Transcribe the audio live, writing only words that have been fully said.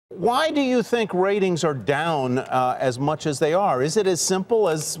Why do you think ratings are down as much as they are? Is it as simple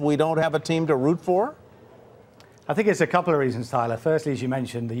as we don't have a team to root for? I think it's a couple of reasons, Tyler. Firstly, as you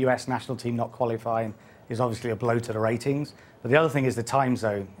mentioned, the US national team not qualifying is obviously a blow to the ratings. But the other thing is the time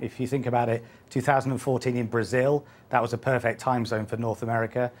zone. If you think about it, 2014 in Brazil, that was a perfect time zone for North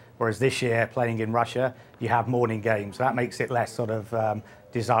America. Whereas this year, playing in Russia, you have morning games. That makes it less sort of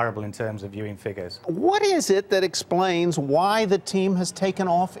desirable in terms of viewing figures. What is it that explains why the team has taken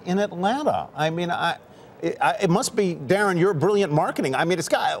off in Atlanta? I mean, it must be, Darren, your brilliant marketing. I mean,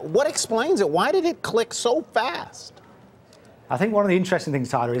 what explains it? Why did it click so fast? I think one of the interesting things,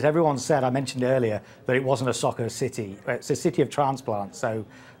 Tyler, is everyone said, I mentioned earlier, that it wasn't a soccer city. It's a city of transplants. So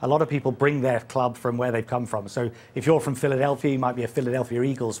a lot of people bring their club from where they've come from. So if you're from Philadelphia, you might be a Philadelphia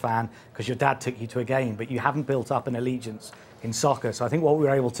Eagles fan because your dad took you to a game, but you haven't built up an allegiance in soccer. So I think what we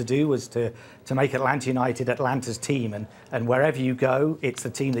were able to do was to make Atlanta United Atlanta's team, and wherever you go, it's the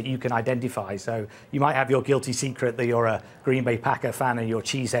team that you can identify. So you might have your guilty secret that you're a Green Bay Packer fan and your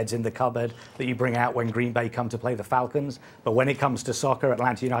cheeseheads in the cupboard that you bring out when Green Bay come to play the Falcons. But when it comes to soccer,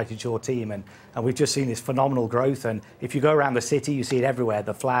 Atlanta United's your team, and we've just seen this phenomenal growth. And if you go around the city, you see it everywhere.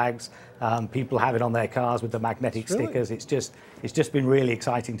 The flags, people have it on their cars with the magnetic stickers. It's just been really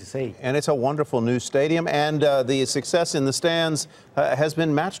exciting to see. And it's a wonderful new stadium, and the success in the stands has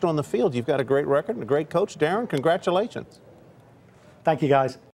been matched on the field. You've got a great record and a great coach, Darren. Congratulations. Thank you,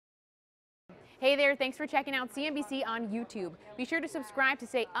 guys. Hey there, thanks for checking out CNBC on YouTube. Be sure to subscribe to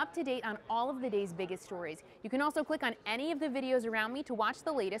stay up to date on all of the day's biggest stories. You can also click on any of the videos around me to watch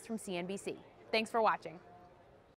the latest from CNBC. Thanks for watching.